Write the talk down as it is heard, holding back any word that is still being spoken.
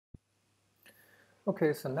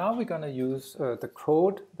Okay, so now we're going to use the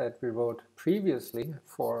code that we wrote previously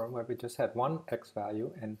for where we just had one x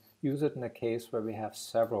value and use it in a case where we have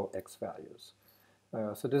several x values.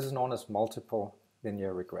 So this is known as multiple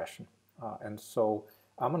linear regression. And so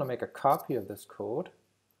I'm going to make a copy of this code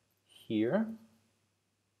here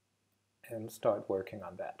and start working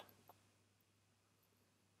on that.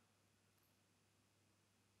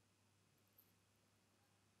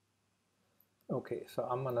 Okay, so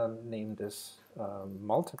I'm going to name this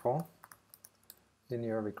multiple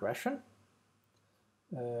linear regression.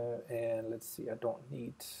 And let's see, I don't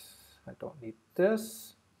need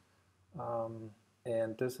this.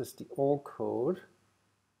 And this is the old code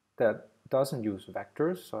that doesn't use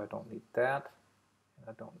vectors, so I don't need that, and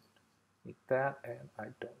I don't need that, and I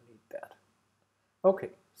don't need that.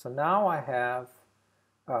 Okay, so now I have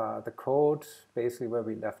the code basically where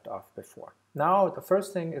we left off before. Now the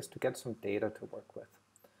first thing is to get some data to work with.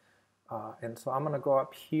 And so I'm going to go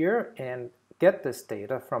up here and get this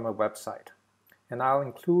data from a website. And I'll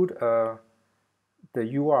include the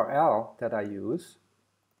URL that I use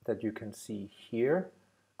that you can see here.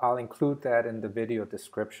 I'll include that in the video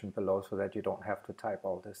description below so that you don't have to type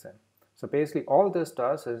all this in. So basically all this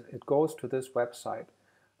does is it goes to this website.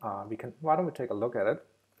 Why don't we take a look at it?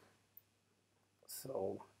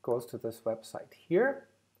 So it goes to this website here,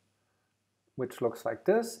 which looks like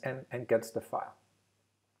this, and gets the file.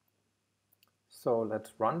 So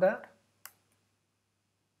let's run that.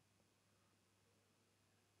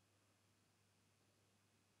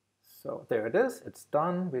 So there it is, it's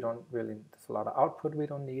done. We don't really, there's a lot of output we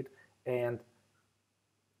don't need. And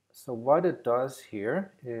so what it does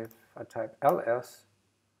here, if I type ls,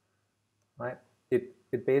 right,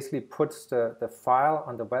 it basically puts the file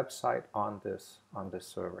on the website on this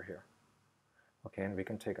server here. Okay, and we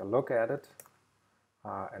can take a look at it,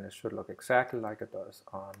 and it should look exactly like it does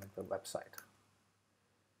on the website.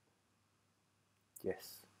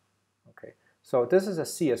 Yes, okay. So this is a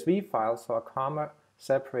CSV file, so a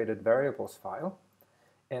comma-separated variables file.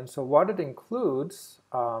 And so what it includes,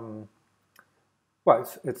 well,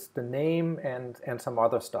 it's the name and some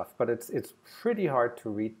other stuff, but it's pretty hard to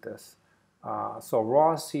read this. So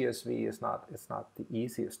raw CSV is not the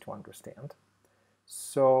easiest to understand.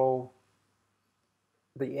 So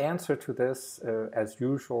the answer to this, as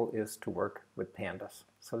usual, is to work with pandas.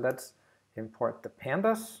 So let's import the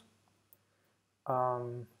pandas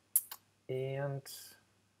and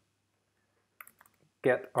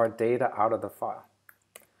get our data out of the file.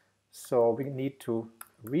 So we need to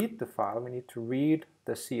read the file. We need to read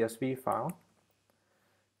the CSV file.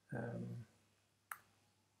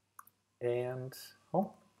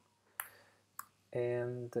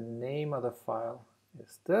 And the name of the file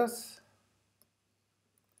is this.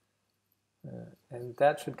 And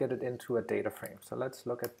that should get it into a data frame. So let's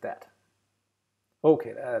look at that.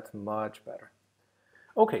 Okay, that's much better.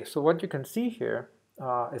 Okay, so what you can see here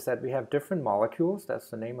is that we have different molecules. That's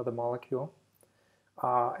the name of the molecule.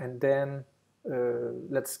 And then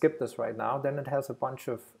let's skip this right now. Then it has a bunch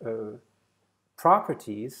of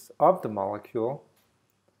properties of the molecule.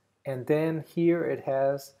 And then here it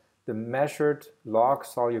has the measured log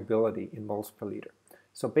solubility in moles per liter.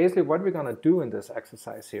 So basically what we're going to do in this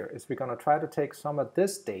exercise here is we're going to try to take some of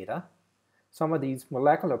this data, some of these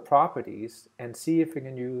molecular properties, and see if we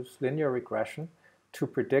can use linear regression to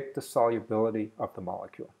predict the solubility of the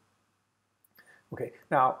molecule. Okay,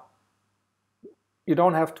 now you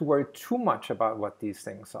don't have to worry too much about what these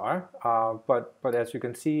things are, but as you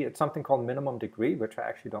can see, it's something called minimum degree, which I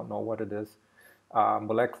actually don't know what it is.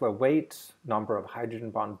 Molecular weight, number of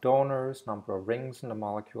hydrogen bond donors, number of rings in the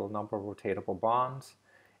molecule, number of rotatable bonds,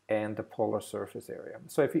 and the polar surface area.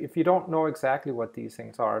 So if you don't know exactly what these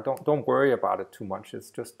things are, don't worry about it too much.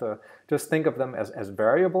 It's just think of them as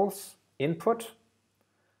variables, input,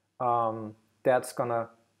 that's gonna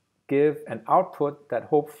give an output that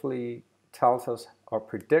hopefully tells us or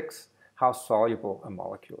predicts how soluble a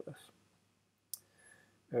molecule is.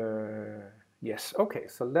 Yes, okay,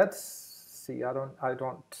 so let's see. I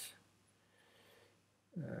don't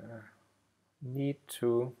need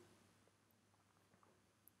to.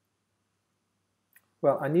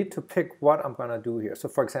 Well, I need to pick what I'm going to do here. So,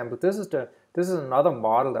 for example, this is another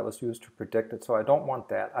model that was used to predict it. So I don't want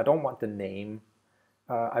that. I don't want the name.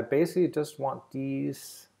 I basically just want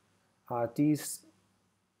these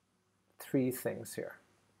three things here.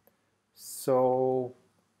 So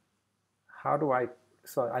how do I?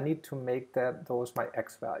 So I need to make those my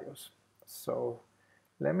x values. So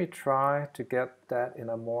let me try to get that in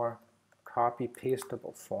a more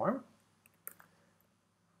copy-pastable form.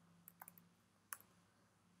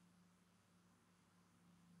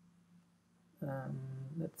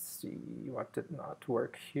 Let's see what did not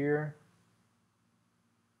work here.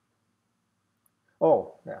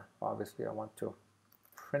 Oh, yeah, obviously I want to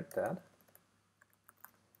print that.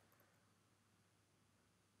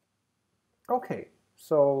 Okay,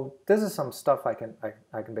 so this is some stuff I can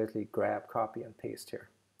basically grab, copy, and paste here.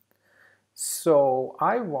 So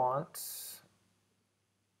I want,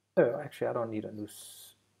 oh, actually I don't need a new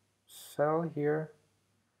cell here.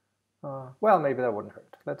 Well, maybe that wouldn't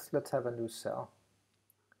hurt. Let's have a new cell.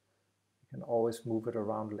 You can always move it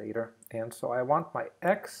around later. And so I want my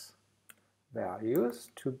x values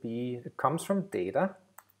to be, it comes from data,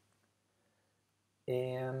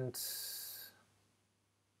 and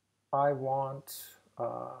I want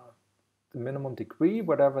the minimum degree,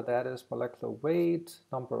 whatever that is, molecular weight,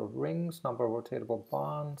 number of rings, number of rotatable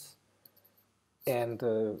bonds, and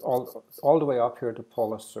all the way up here to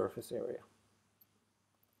polar surface area.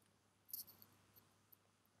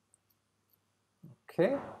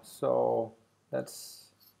 Okay, so let's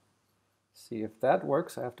see if that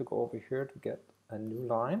works. I have to go over here to get a new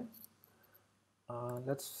line.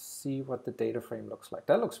 Let's see what the data frame looks like.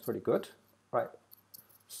 That looks pretty good, right?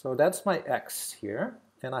 So that's my x here,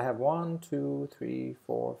 and I have 1, 2, 3,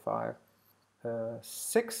 4, 5,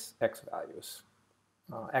 6 x values.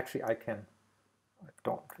 Actually,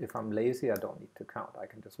 if I'm lazy, I don't need to count. I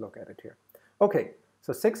can just look at it here. Okay,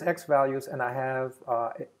 so 6 x values, and I have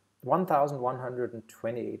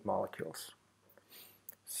 1,128 molecules.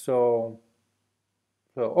 So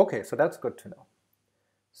okay, so that's good to know.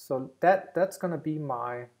 So that's going to be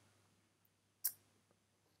my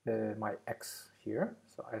my x here.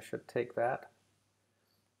 So I should take that,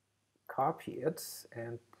 copy it,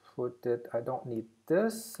 and put it. I don't need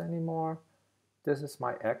this anymore. This is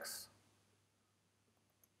my x,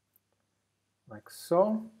 like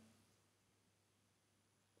so.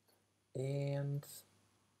 And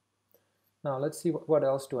now let's see what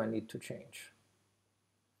else do I need to change.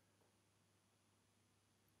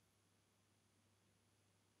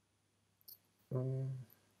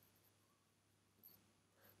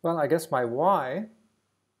 Well, I guess my y,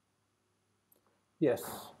 yes.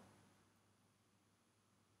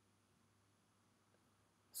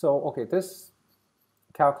 So okay, this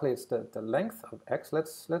calculates the length of x.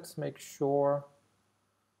 Let's make sure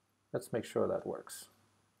that works.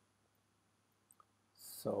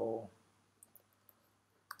 So,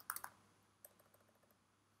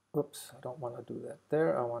 oops, I don't want to do that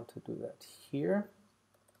there. I want to do that here.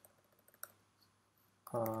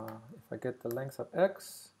 If I get the length of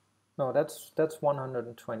x, no, that's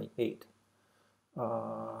 128.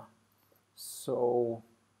 So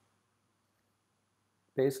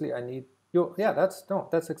basically, I need yeah,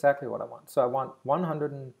 that's exactly what I want. So I want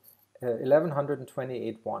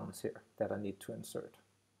 1128 ones here that I need to insert.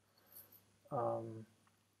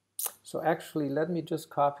 So actually, let me just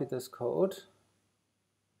copy this code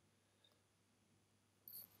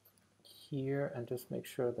here and just make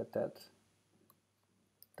sure that that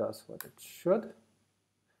does what it should.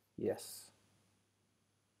 Yes.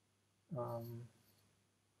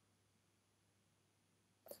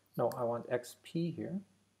 No, I want XP here.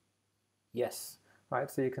 Yes. Right.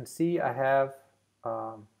 So you can see I have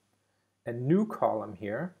a new column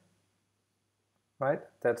here. Right.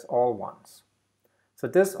 That's all ones. So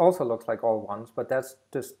this also looks like all ones, but that's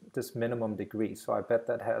just this minimum degree. So I bet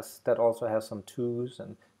that also has some twos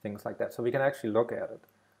and things like that. So we can actually look at it.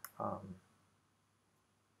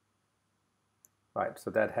 Right,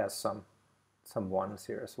 so that has some ones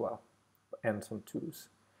here as well, and some twos.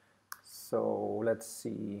 So let's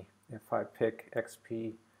see if I pick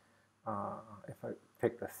XP, if I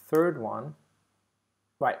pick the third one,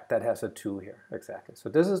 right, that has a 2 here, exactly. So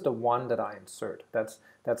this is the one that I insert. That's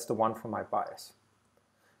the one for my bias.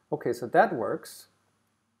 Okay, so that works.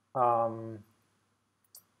 My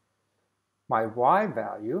Y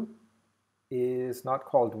value is not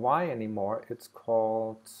called Y anymore. It's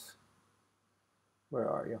called, where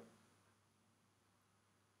are you?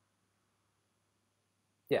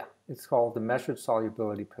 Yeah, it's called the measured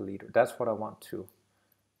solubility per liter. That's what I want to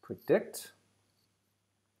predict.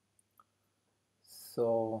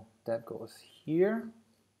 So that goes here.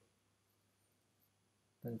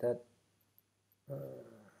 And that,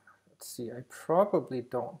 let's see, I probably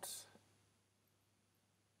don't.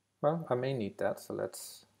 Well, I may need that, so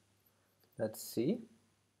let's see.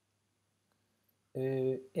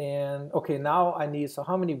 And okay, now I need, so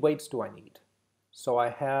how many weights do I need? So I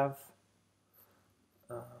have,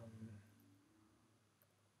 I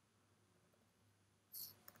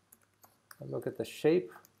look at the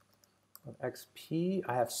shape of XP,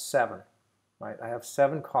 I have 7, right? I have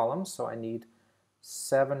 7 columns, so I need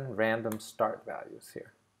 7 random start values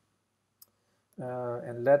here.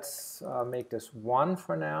 And let's make this 1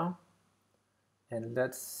 for now, and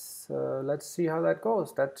let's see how that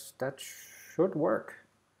goes. That should work.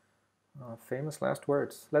 Famous last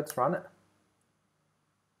words. Let's run it.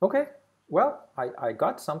 Okay, well, I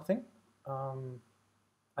got something.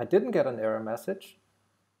 I didn't get an error message.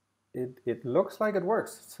 It looks like it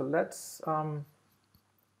works. So let's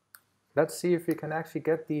see if we can actually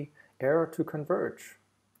get the error to converge.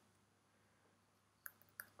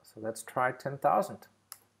 So let's try 10,000.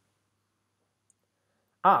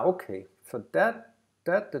 Okay. So that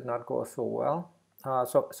did not go so well.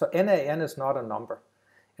 So NaN is not a number.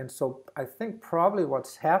 And so I think probably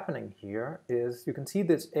what's happening here is you can see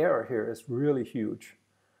this error here is really huge,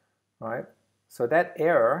 right? So that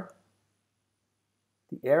error,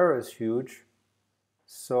 the error is huge.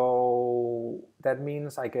 So that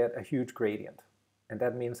means I get a huge gradient. And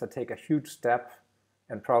that means I take a huge step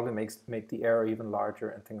and probably make the error even larger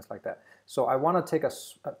and things like that. So I want to take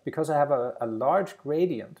because I have a large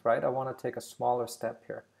gradient, right? I want to take a smaller step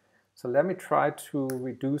here. So let me try to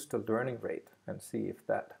reduce the learning rate and see if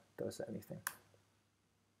that does anything.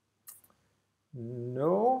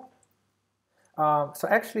 No. So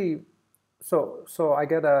actually, so I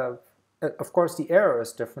get of course the error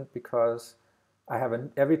is different because I have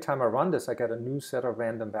every time I run this, I get a new set of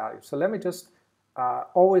random values. So let me just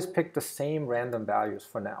always pick the same random values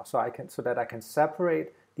for now, so that I can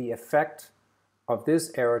separate the effect of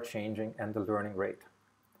this error changing and the learning rate.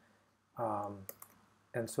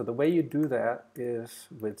 And so the way you do that is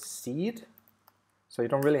with seed. So you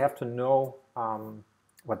don't really have to know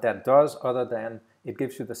what that does other than it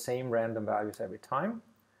gives you the same random values every time.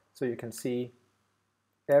 So you can see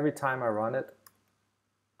every time I run it,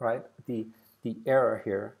 right, the error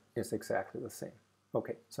here is exactly the same.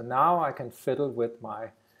 Okay, so now I can fiddle with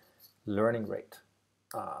my learning rate.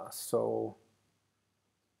 So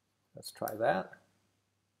let's try that.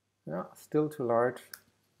 Yeah, still too large.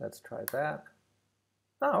 Let's try that.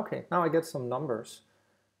 Okay, now I get some numbers.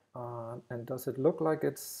 And does it look like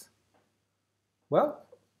it's, well,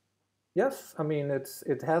 yes, I mean,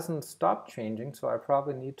 it hasn't stopped changing, so I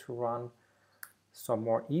probably need to run some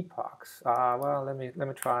more epochs. Well, let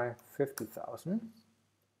me try 50,000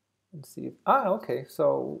 and see. Okay,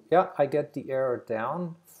 so yeah, I get the error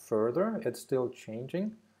down further. It's still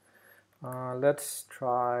changing. Let's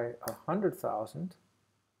try 100,000.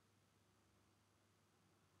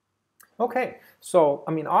 Okay, so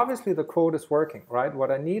I mean, obviously the code is working, right?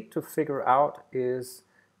 What I need to figure out is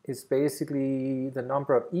basically the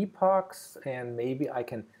number of epochs, and maybe I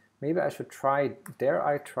should try, dare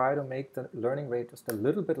I try to make the learning rate just a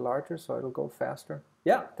little bit larger so it'll go faster?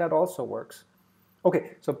 Yeah, that also works.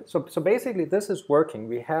 Okay, so basically this is working.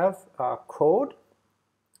 We have code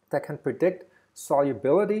that can predict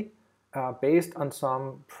solubility based on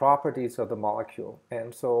some properties of the molecule.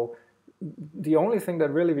 And so the only thing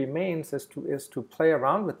that really remains is to play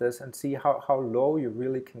around with this and see how low you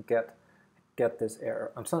really can get this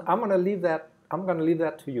error. So I'm going to leave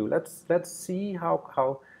that to you. Let's see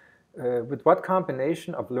how with what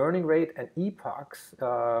combination of learning rate and epochs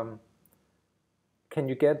can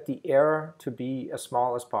you get the error to be as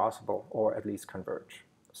small as possible, or at least converge.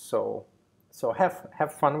 So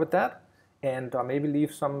have fun with that, and maybe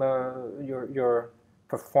leave some your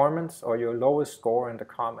performance or your lowest score in the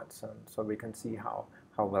comments, and so we can see how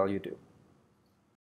well you do.